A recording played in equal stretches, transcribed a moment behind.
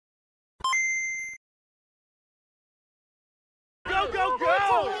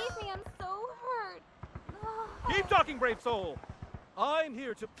soul! Leave me, I'm so hurt. Keep talking, brave soul. I'm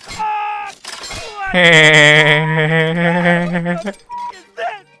here to. Is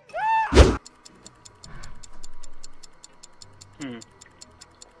that?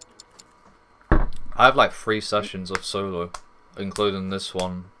 I have like 3 sessions of solo, including this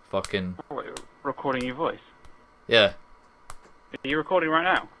one. Fucking. What, recording your voice? Yeah. Are you recording right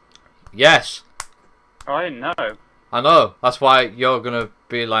now? Yes. Oh, I didn't know. I know. That's why you're gonna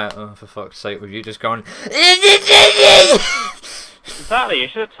be like, oh, for fuck's sake, with you just going. Exactly. You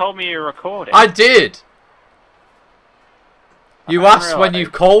should have told me you were recording. I did. You asked when you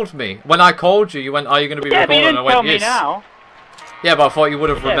called me. When I called you, you went, "Are you gonna be recording?" But you didn't and I went, tell me "Yes." now. Yeah, but I thought you would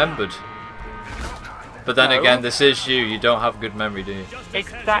have remembered. But then No. again, this is you. You don't have good memory, do you?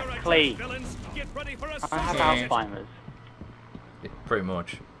 Exactly. I have Alzheimer's. Yeah, pretty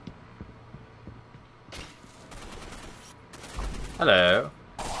much. Hello.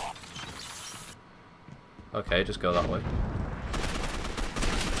 Okay, just go that way.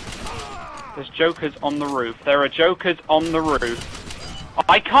 There's Jokerz on the roof. There are Jokerz on the roof.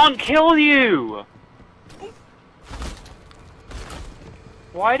 I can't kill you!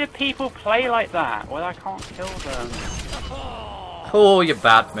 Why do people play like that? Well, I can't kill them. Oh, you're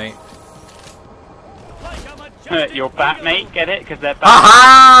bad, mate. Your Batmate, get it? Because they're Batman.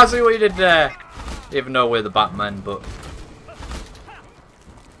 Aha! See what you did there? Even though we're the Batmen, but...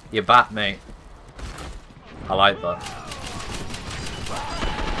 You're Batmate. I like that.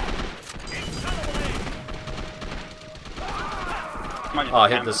 Oh, I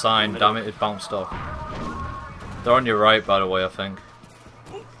hit the sign. Damn it, it bounced off. They're on your right, by the way, I think.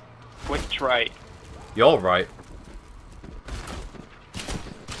 Which right? You're right.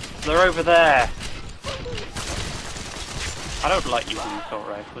 They're over there. I don't like using assault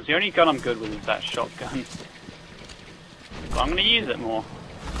rifles. The only gun I'm good with is that shotgun. But I'm gonna use it more.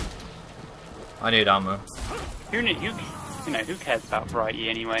 I need ammo. You know, who cares about variety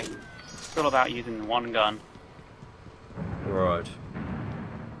anyway? It's all about using one gun. Right.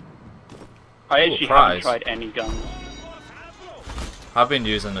 I actually haven't tried any guns. I've been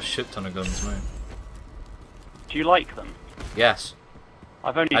using a shit ton of guns, mate. Do you like them? Yes.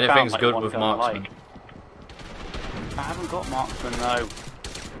 I've only Anything's found like good one with gun I marksman. like. I haven't got marksman though.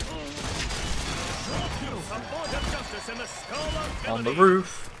 On the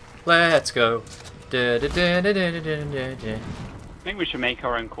roof. Let's go. Da, da, da, da, da, da, da, da. I think we should make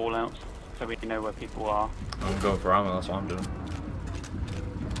our own callouts so we know where people are. I'm going for ammo, that's what I'm doing.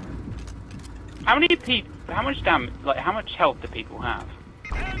 How many people? How much damage? Like, how much health do people have?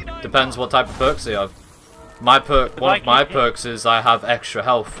 Depends what type of perks they have. My perk, one of my perks is I have extra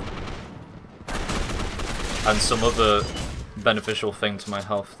health. And some other beneficial thing to my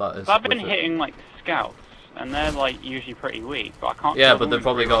health that is. I've been hitting like scouts, and they're like usually pretty weak, but I can't. Yeah, but they've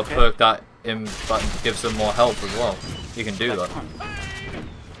probably got a perk that gives them more health as well. You can do that.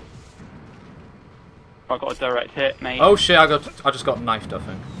 I got a direct hit, mate. Oh shit! I just got knifed, I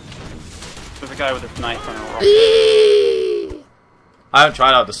think. There's a guy with a sniper and a rock. I haven't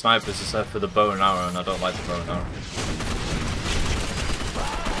tried out the snipers except for the bow and arrow, and I don't like the bow and arrow.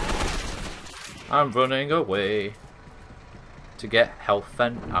 I'm running away to get health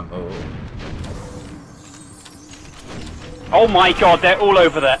and ammo. Oh my god, they're all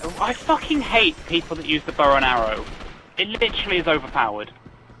over there. I fucking hate people that use the bow and arrow. It literally is overpowered.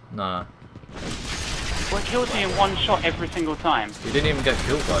 Nah. Well, it kills me in one shot every single time. You didn't even get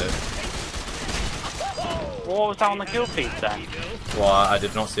killed by it. What was that on the kill feed then? Well, I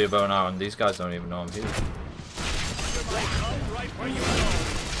did not see a bow and arrow, and these guys don't even know I'm here.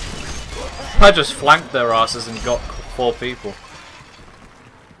 I just flanked their asses and got 4 people.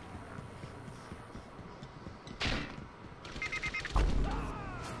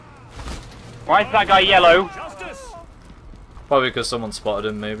 Why is that guy yellow? Probably because someone spotted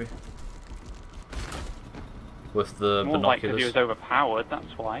him, maybe. With the More like because binoculars. he was overpowered,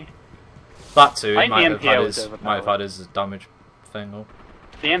 that's why. That too, I he think the MPO might have had his damage thing up.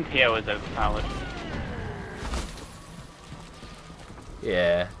 The MPO is overpowered.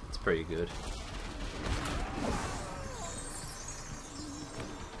 Yeah, it's pretty good.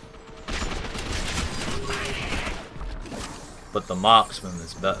 But the marksman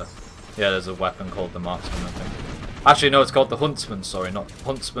is better. Yeah, there's a weapon called the marksman, I think. Actually, no, it's called the huntsman, sorry, not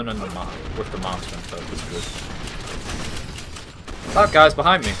huntsman and the with the marksman, so it's good. That guy's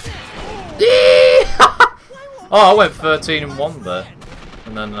behind me. Oh, I went 13 and 1 there.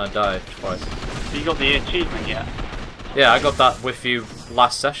 And then I died twice. So you got the achievement yet? Yeah, I got that with you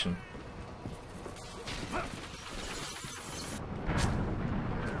last session.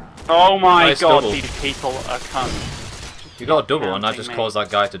 Oh my Nice god, double. these people are cunts. You got a double and I just caused that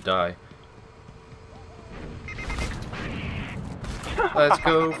guy to die. Let's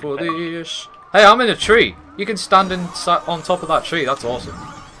go for this. Hey, I'm in a tree. You can stand on top of that tree. That's awesome.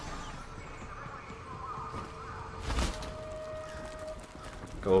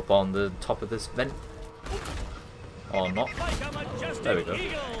 Go up on the top of this vent. Or not. There we go.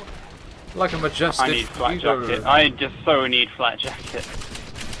 Like a majestic. I need flat jacket. I just so need flat jacket.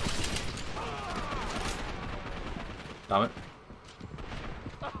 Damn it.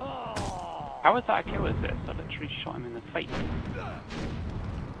 How was that a kill as this? I literally shot him in the face.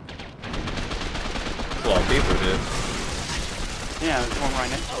 There's a lot of people here. Yeah, there's one right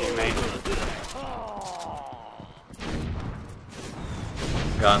next to you, mate.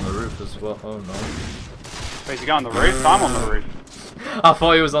 Guy on the roof as well. Oh no. Wait, is the guy on the roof? I'm on the roof. I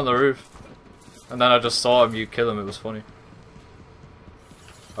thought he was on the roof. And then I just saw him, you kill him, it was funny.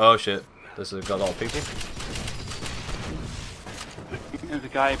 Oh shit. This has got a lot of people. There's a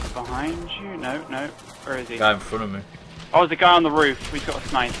guy behind you? No. Where is he? Guy in front of me. Oh, there's a guy on the roof. He's got a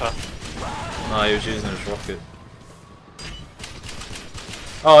sniper. No, he was using his rocket.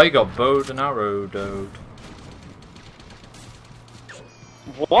 Oh, he got bowed and arrowed.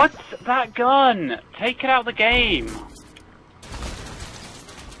 What? That gun! Take it out of the game!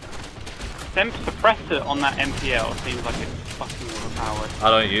 Them suppressor on that MPL seems like it's fucking overpowered. I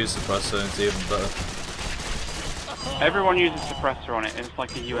don't use suppressor, it's even better. Everyone uses suppressor on it, it's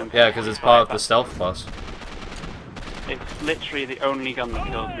like a UMP. Yeah, because it's part of the stealth class. It's literally the only gun that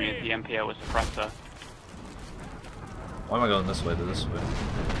kills me is the MPL with suppressor. Why am I going this way to this way?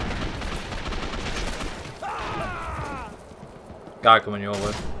 Guy coming your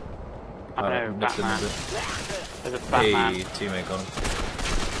way. I know, nipped him a Batman. bit. There's a Batman. Hey, teammate got him.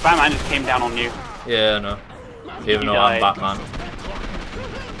 Batman just came down on you. Yeah, I know. Even though I'm Batman.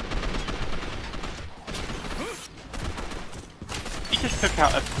 He just took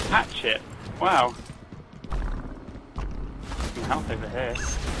out a hatchet. Wow. Some health over here.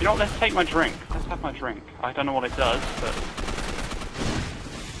 You know what, let's take my drink. Let's have my drink. I don't know what it does, but...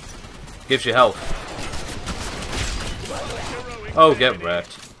 Gives you health. Oh, get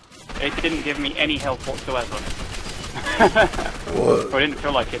wrecked. It didn't give me any health whatsoever. I didn't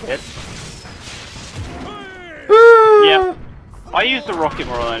feel like it did. Yep. I use the rocket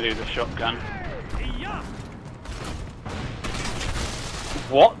more than I do the shotgun.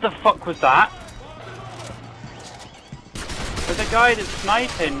 What the fuck was that? There's a guy that's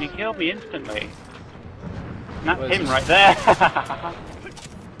sniping, he killed me instantly. And that's him right there.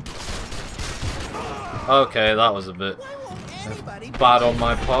 Okay, that was a bit bad on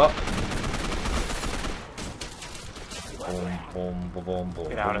my part.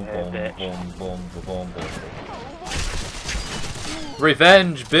 Get out of here, bitch.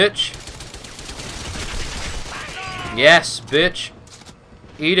 Revenge, bitch! Yes, bitch!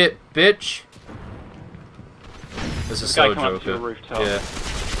 Eat it, bitch! This is so Joker. Yeah.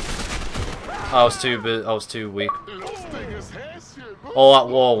 I was too weak. All Out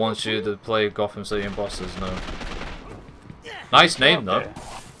War wants you to play Gotham City Impostors, no. Nice name though.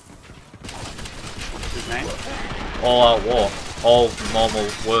 What's his name? All Out War. All normal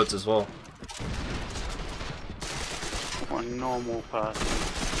words as well. What a normal person.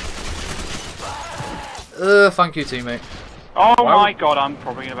 Thank you, teammate. Oh my god, I'm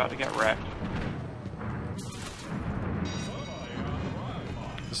probably about to get wrecked.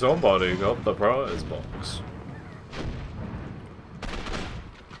 Somebody got the prize box.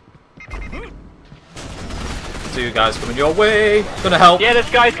 Two guys coming your way. Gonna help. Yeah, this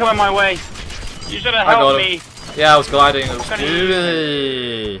guy's coming my way. You should have helped me. Yeah, I was gliding. It was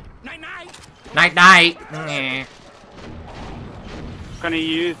Night night. Night night. What are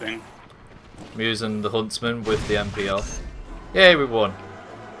you using? I'm using the Huntsman with the MPL. Yay, we won.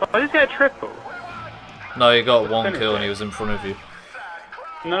 Oh, I just get a triple. No, you got one kill and he was in front of you.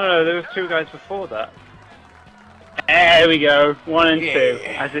 No, there was two guys before that. There we go. 1 and 2,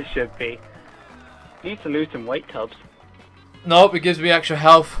 as it should be. Need to lose some weight tubs. Nope, it gives me extra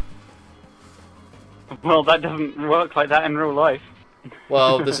health. Well, that doesn't work like that in real life.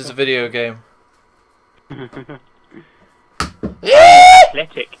 Well, this is a video game.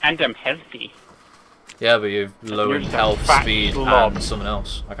 Athletic and I'm healthy. Yeah, but you're low in health, speed, and something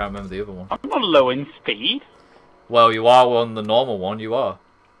else. I can't remember the other one. I'm not low in speed. Well, you are on the normal one, you are.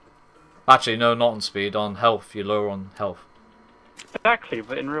 Actually, no, not on speed, on health. You're lower on health. Exactly,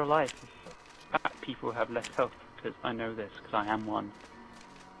 but in real life, fat people have less health, because I know this, because I am one.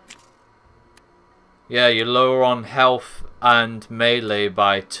 Yeah, you're lower on health and melee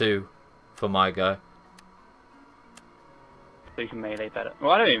by 2 for my guy. so you can melee better.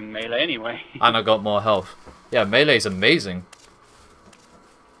 Well, I don't even melee anyway. And I got more health. Yeah, melee's amazing.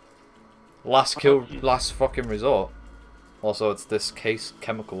 Last kill, last fucking resort. Also, it's this case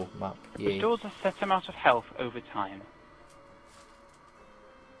chemical map. Restores a set amount of health over time.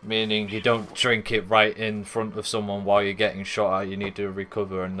 Meaning you don't drink it right in front of someone while you're getting shot at. You need to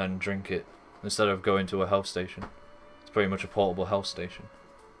recover and then drink it instead of going to a health station. It's pretty much a portable health station.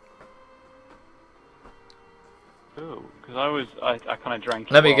 Ooh, because I kind of drank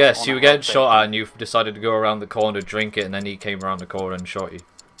it. Let me guess, you were getting shot at and you decided to go around the corner, drink it, and then he came around the corner and shot you.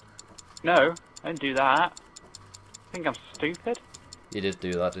 No, I didn't do that. I think I'm stupid. You did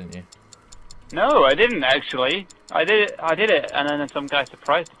do that, didn't you? No, I didn't actually. I did it, and then some guy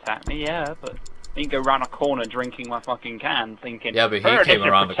surprise attacked me. Yeah, but I didn't go around a corner drinking my fucking can, thinking. Yeah, but he came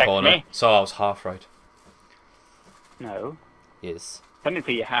around the corner, so I was half right. No. Yes.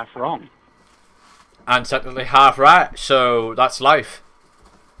 Technically, you're half wrong. And technically half right, so that's life.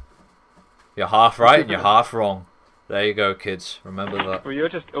 You're half right and you're half wrong. There you go, kids. Remember that. Well, you're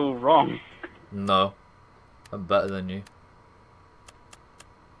just all wrong. No. I'm better than you.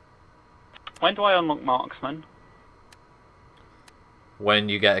 When do I unlock marksman? When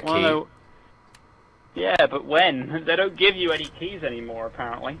you get a key. Well, yeah, but when? They don't give you any keys anymore,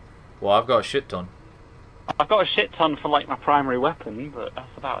 apparently. Well, I've got a shit ton. I've got a shit ton for, like, my primary weapon, but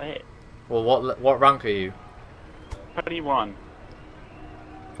that's about it. Well, what rank are you? 31.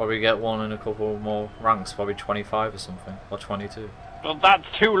 Probably get one in a couple more ranks, probably 25 or something, or 22. Well, that's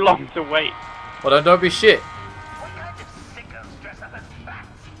too long to wait. Well, then don't be shit.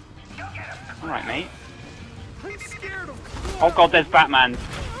 Alright, mate. Oh god, there's Batman.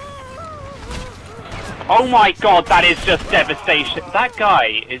 Oh my god, that is just devastation. That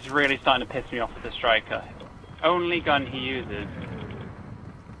guy is really starting to piss me off with the striker. Only gun he uses.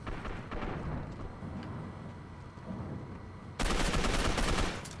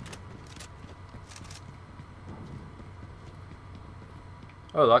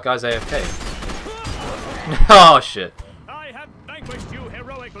 Oh, that guy's AFK. Oh shit. I have vanquished you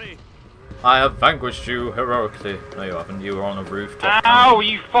heroically. I have vanquished you heroically. No, you haven't. You were on a rooftop. Ow,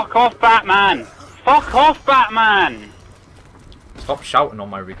 you fuck off, Batman! Fuck off, Batman! Stop shouting on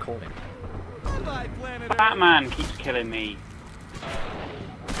my recording. Bye, Planet Earth. Batman keeps killing me.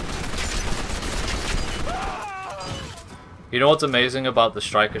 You know what's amazing about the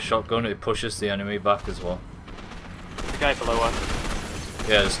striker shotgun? It pushes the enemy back as well. The guy below us.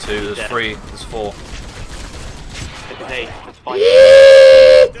 Yeah, there's two, there's three, there's four. There's 8, there's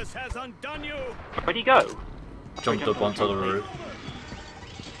 5. This has undone you. Where'd he go? Jumped up onto the roof.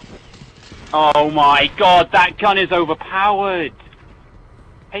 Oh my god, that gun is overpowered!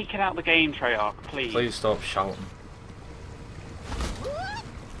 Take it out of the game, Treyarch, please. Please stop shouting.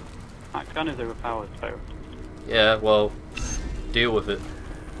 That gun is overpowered, though. Yeah, well, deal with it.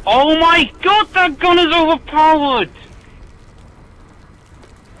 Oh my god, that gun is overpowered!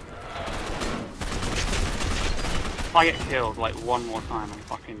 If I get killed like one more time, I'm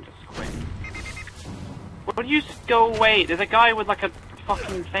fucking just quit. Would you just go away? There's a guy with like a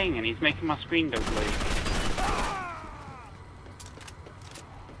fucking thing and he's making my screen go blue.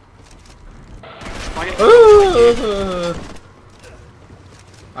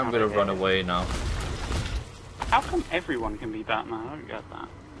 I'm gonna run away now. How come everyone can be Batman? I don't get that.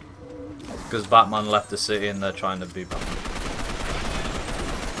 Because Batman left the city and they're trying to be Batman.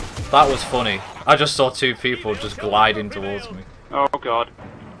 That was funny. I just saw two people just gliding towards me. Oh god.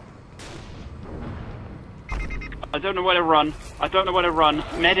 I don't know where to run. I don't know where to run.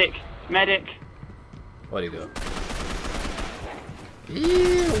 Medic! Medic! Where'd he go?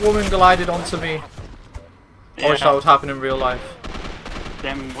 Eee, a woman glided onto me. I wish that would happen in real life.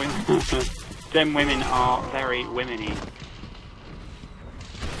 Them women, them women are very womeny.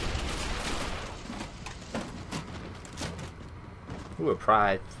 Ooh, a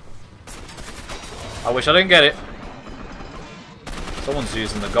pride. I wish I didn't get it. Someone's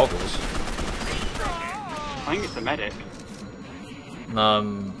using the goggles. I think it's the medic.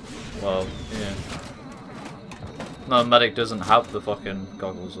 Well, yeah. No, medic doesn't have the fucking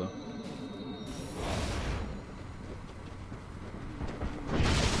goggles though.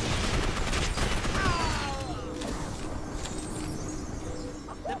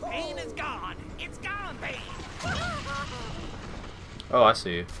 The pain is gone. It's gone, baby. Oh, I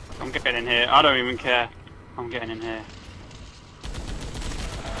see you. I'm getting in here. I don't even care. I'm getting in here.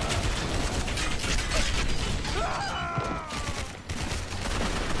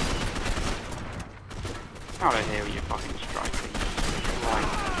 Out of here with your fucking striker, you right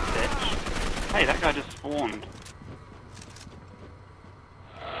bitch. Hey, that guy just spawned.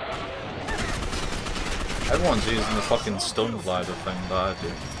 everyone's using the fucking stun glider thing that I do.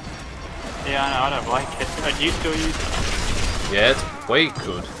 Yeah, I know, I don't like it. Do you still use it? Yeah, it's way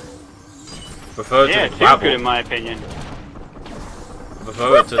good. Prefer Yeah, to it's the too grapple. good in my opinion.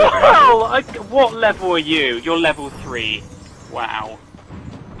 Prefer it to the What the grapple. hell? What level are you? You're level 3. Wow.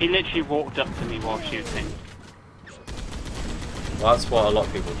 He literally walked up to me while shooting. Well, that's what a lot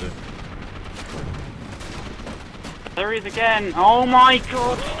of people do. There he is again. Oh my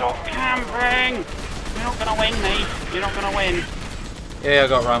god, stop camping! You're not gonna win, mate. You're not gonna win. Yeah, I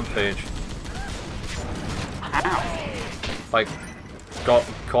got rampage. How? Like,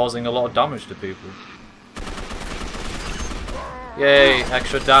 causing a lot of damage to people. Yay,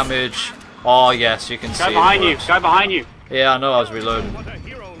 extra damage. Oh yes, you can see Go behind it you, works. go behind you. Yeah, I know, I was reloading. What a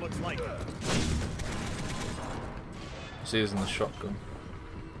hero looks like. He's using the shotgun.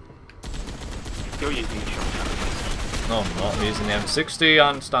 Still using the shotgun. No, I'm not. I'm using the M60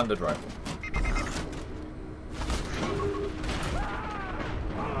 and standard rifle.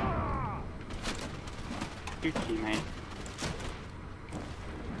 Good teammate.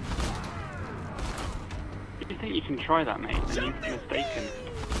 You think you can try that, mate? Then you're mistaken.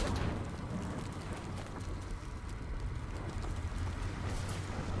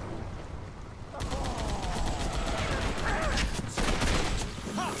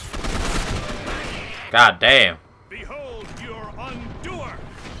 God damn. Behold your undoer.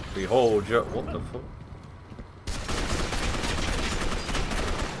 Behold your... What the fuck?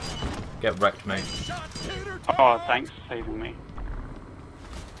 Get wrecked, mate. Oh, thanks for saving me.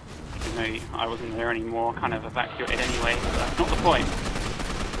 Even though I wasn't there anymore, kind of evacuated anyway, but that's not the point.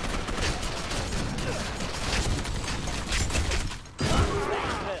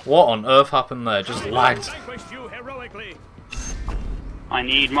 What on earth happened there? Just lagged. Vanquished you heroically. I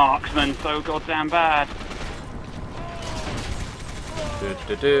need marksmen so goddamn bad. The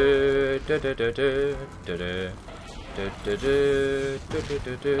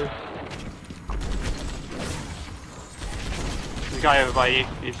guy over by you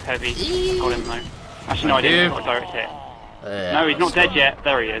is heavy. Got him though. Actually, no, I didn't. I got a direct hit. No, he's not dead yet.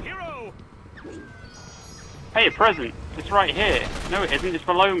 There he is. Hero. Hey, a present. It's right here. No, it isn't. It's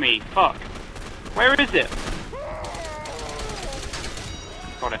below me. Fuck. Where is it?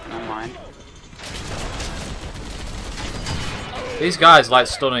 Got it. Never mind. These guys like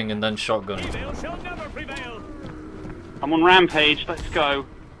stunning and then shotgunning. Evil shall never prevail. I'm on rampage. Let's go.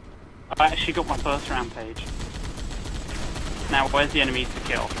 I actually got my first rampage. Now, where's the enemies to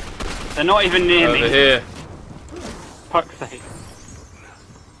kill? They're not even near Over me. here. Fuck's sake.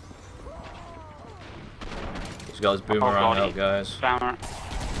 These guys boomerang God, out, guys.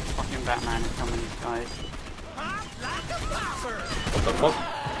 Fucking Batman is coming, guys. What the fuck?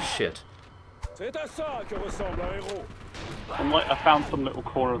 Shit. C'est à ça que ressemble un héros. I found some little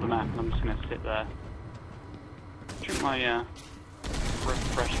corner of the map and I'm just gonna sit there. Drink my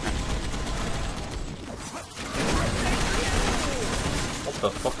refreshment. What the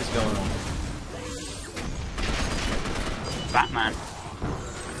fuck is going on? Batman.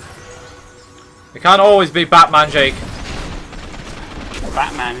 It can't always be Batman, Jake.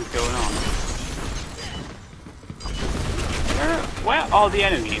 Batman is going on. Where are the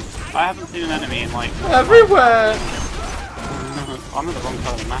enemies? I haven't seen an enemy in like... Everywhere! I'm on the wrong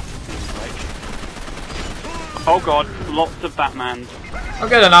side of the map, it seems like. Oh god, lots of Batmans. I'm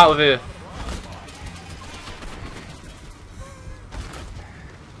getting out of here.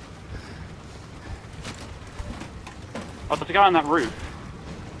 Oh, there's a guy on that roof.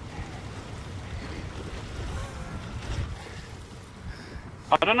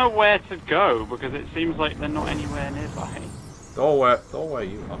 I don't know where to go because it seems like they're not anywhere nearby. Go where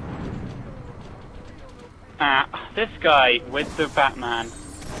you are. Ah, this guy with the Batman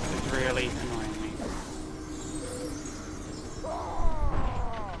is really annoying me.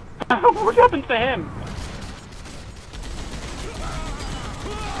 What happened to him?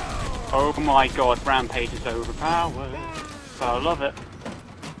 Oh my god, Rampage is overpowered. So I love it.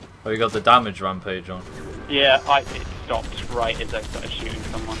 Oh, you got the damage rampage on. Yeah, it stopped right as I started shooting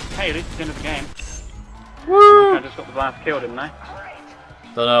someone. Hey, at least it's the end of the game. Woo! I just got the last kill, didn't I?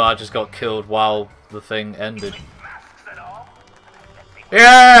 Don't know, I just got killed while the thing ended.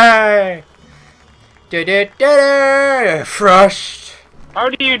 Yay! Froshed! How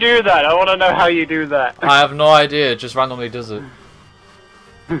do you do that? I want to know how you do that. I have no idea, it just randomly does it.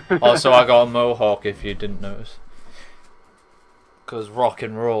 Also, I got a mohawk if you didn't notice. Because rock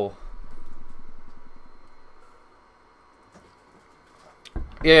and roll.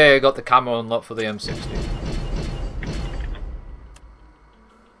 Yeah, got the camo unlocked for the M60.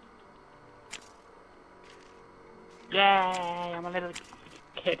 Yay, I'm a little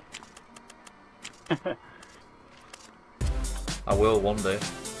kid. one day.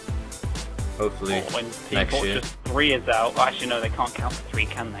 Hopefully Or when next year. Imposters 3 is out. Actually, no, they can't count to 3,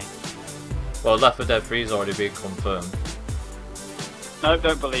 can they? Well, Left 4 Dead 3 has already been confirmed. No,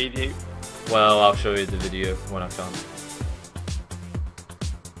 don't believe you. Well, I'll show you the video when I can.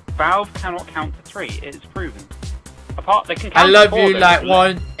 Valve cannot count to 3. It is proven. Apart, they can count I love to 4, you though, like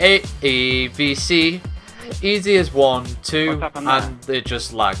isn't it? 1 ABC. Easy as 1, 2, What's happened there? and they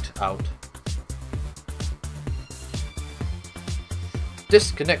just lagged out.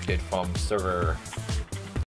 Disconnected from server.